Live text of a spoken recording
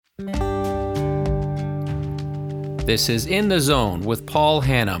This is In the Zone with Paul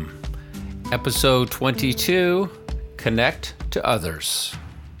Hannum, episode 22, Connect to Others.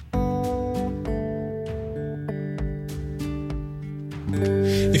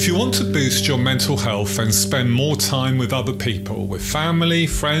 If you want to boost your mental health and spend more time with other people, with family,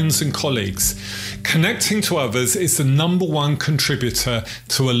 friends and colleagues, connecting to others is the number one contributor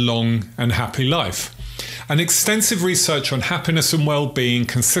to a long and happy life. And extensive research on happiness and well-being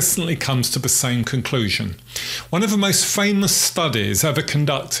consistently comes to the same conclusion. One of the most famous studies ever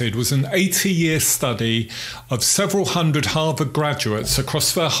conducted was an 80-year study of several hundred Harvard graduates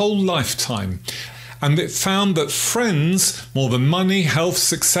across their whole lifetime. And it found that friends, more than money, health,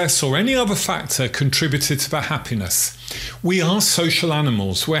 success, or any other factor, contributed to their happiness. We are social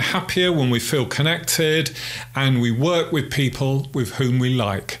animals. We're happier when we feel connected and we work with people with whom we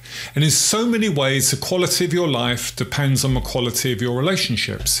like. And in so many ways, the quality of your life depends on the quality of your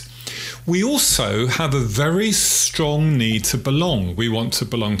relationships. We also have a very strong need to belong. We want to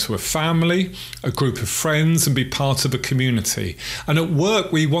belong to a family, a group of friends, and be part of a community. And at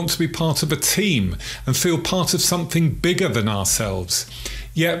work, we want to be part of a team and feel part of something bigger than ourselves.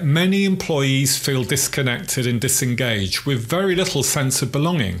 Yet many employees feel disconnected and disengaged with very little sense of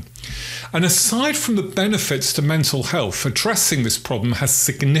belonging. And aside from the benefits to mental health, addressing this problem has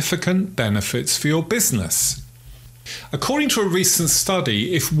significant benefits for your business. According to a recent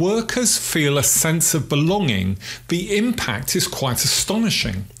study, if workers feel a sense of belonging, the impact is quite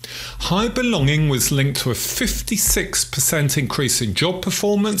astonishing. High belonging was linked to a 56% increase in job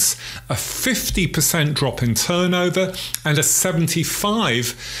performance, a 50% drop in turnover, and a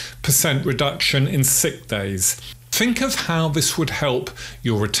 75% reduction in sick days. Think of how this would help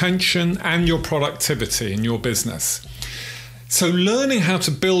your retention and your productivity in your business. So learning how to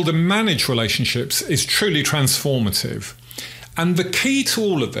build and manage relationships is truly transformative. And the key to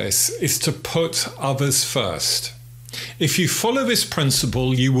all of this is to put others first. If you follow this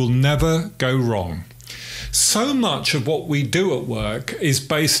principle, you will never go wrong. So much of what we do at work is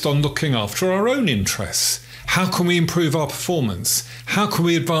based on looking after our own interests. How can we improve our performance? How can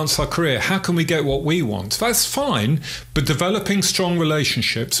we advance our career? How can we get what we want? That's fine, but developing strong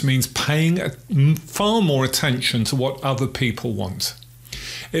relationships means paying far more attention to what other people want.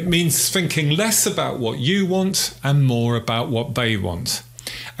 It means thinking less about what you want and more about what they want.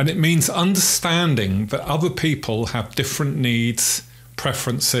 And it means understanding that other people have different needs,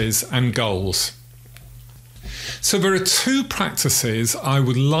 preferences, and goals. So there are two practices I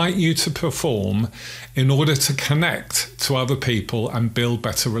would like you to perform in order to connect to other people and build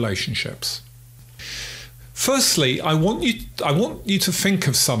better relationships. Firstly, I want you to think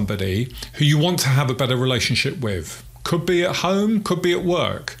of somebody who you want to have a better relationship with. Could be at home, could be at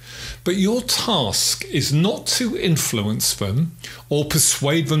work. But your task is not to influence them or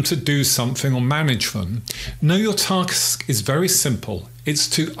persuade them to do something or manage them. No, your task is very simple. It's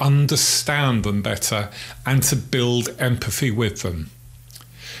to understand them better and to build empathy with them.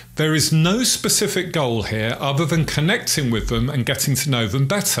 There is no specific goal here other than connecting with them and getting to know them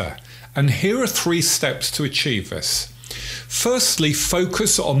better. And here are 3 steps to achieve this. Firstly,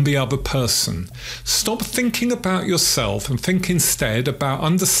 focus on the other person. Stop thinking about yourself and think instead about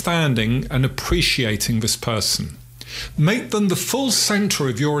understanding and appreciating this person. Make them the full centre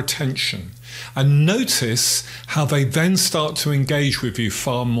of your attention and notice how they then start to engage with you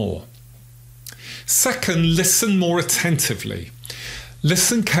far more. Second, listen more attentively.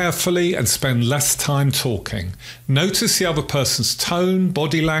 Listen carefully and spend less time talking. Notice the other person's tone,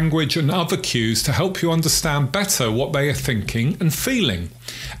 body language and other cues to help you understand better what they are thinking and feeling.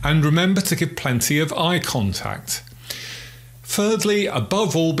 And remember to give plenty of eye contact. Thirdly,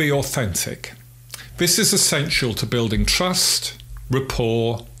 above all, be authentic. This is essential to building trust,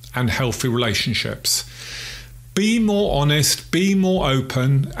 rapport and healthy relationships. Be more honest, be more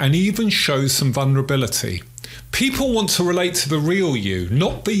open and even show some vulnerability. People want to relate to the real you,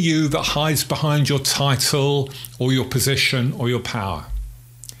 not the you that hides behind your title or your position or your power.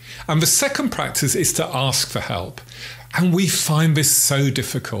 And the second practice is to ask for help. And we find this so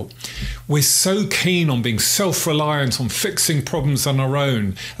difficult. We're so keen on being self-reliant, on fixing problems on our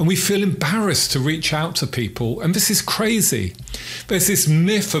own, and we feel embarrassed to reach out to people, and this is crazy. There's this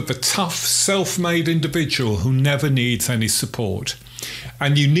myth of the tough, self-made individual who never needs any support.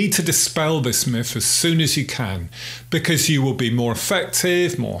 And you need to dispel this myth as soon as you can, because you will be more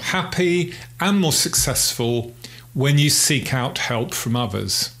effective, more happy, and more successful when you seek out help from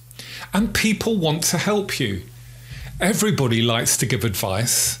others. And people want to help you. Everybody likes to give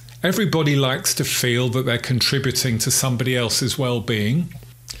advice. Everybody likes to feel that they're contributing to somebody else's well-being.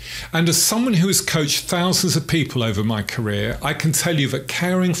 And as someone who has coached thousands of people over my career, I can tell you that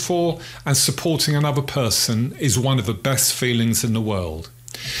caring for and supporting another person is one of the best feelings in the world.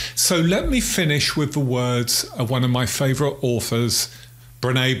 So let me finish with the words of one of my favourite authors,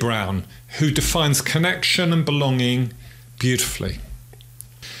 Brené Brown, who defines connection and belonging beautifully.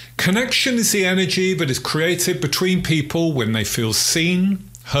 Connection is the energy that is created between people when they feel seen,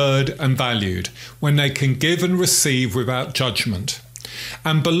 heard and valued, when they can give and receive without judgment.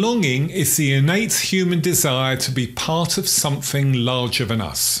 And belonging is the innate human desire to be part of something larger than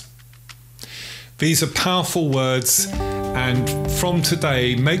us. These are powerful words, and from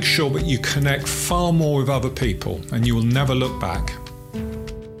today, make sure that you connect far more with other people and you will never look back.